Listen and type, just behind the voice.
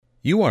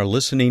You are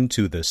listening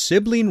to the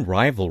Sibling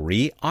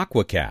Rivalry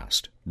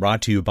Aquacast,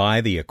 brought to you by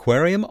the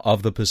Aquarium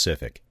of the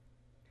Pacific.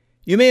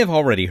 You may have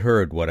already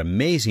heard what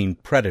amazing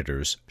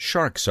predators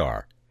sharks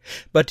are.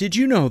 But did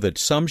you know that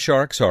some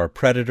sharks are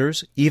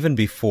predators even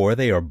before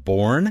they are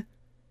born?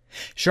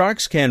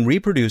 Sharks can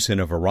reproduce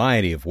in a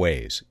variety of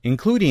ways,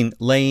 including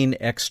laying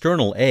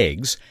external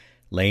eggs,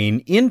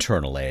 laying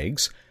internal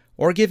eggs,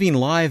 or giving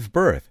live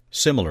birth,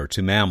 similar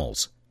to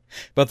mammals.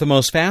 But the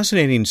most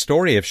fascinating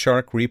story of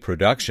shark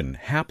reproduction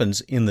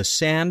happens in the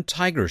sand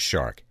tiger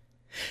shark.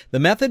 The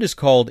method is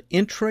called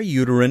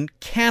intrauterine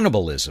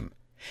cannibalism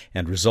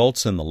and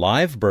results in the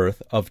live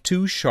birth of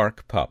 2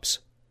 shark pups.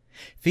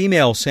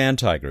 Female sand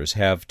tigers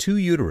have 2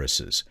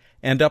 uteruses,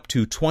 and up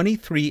to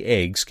 23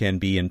 eggs can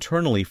be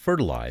internally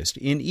fertilized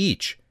in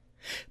each.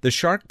 The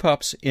shark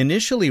pups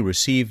initially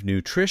receive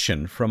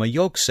nutrition from a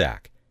yolk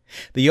sac.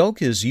 The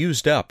yolk is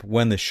used up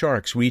when the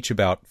sharks reach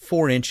about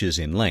 4 inches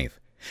in length,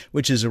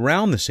 which is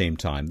around the same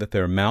time that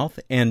their mouth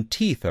and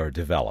teeth are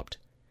developed.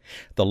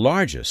 The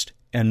largest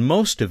and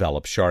most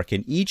developed shark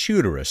in each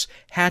uterus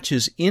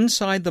hatches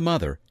inside the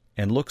mother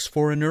and looks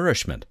for a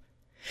nourishment.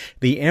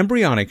 The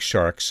embryonic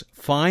sharks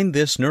find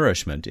this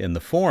nourishment in the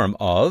form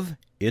of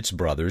its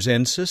brothers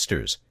and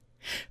sisters.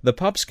 The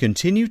pups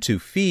continue to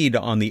feed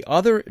on the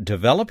other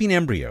developing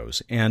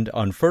embryos and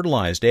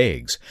unfertilized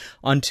eggs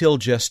until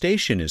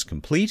gestation is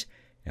complete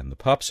and the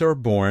pups are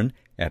born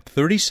at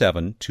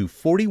 37 to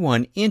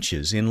 41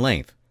 inches in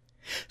length.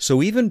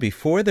 So even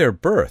before their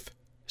birth,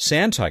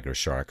 sand tiger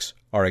sharks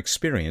are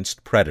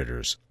experienced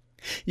predators.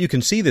 You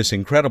can see this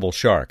incredible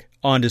shark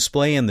on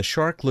display in the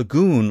Shark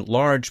Lagoon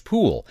large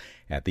pool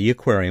at the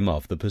Aquarium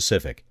of the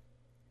Pacific.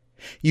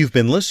 You've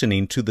been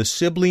listening to the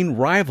Sibling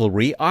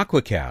Rivalry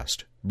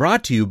Aquacast,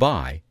 brought to you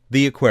by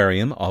the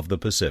Aquarium of the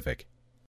Pacific.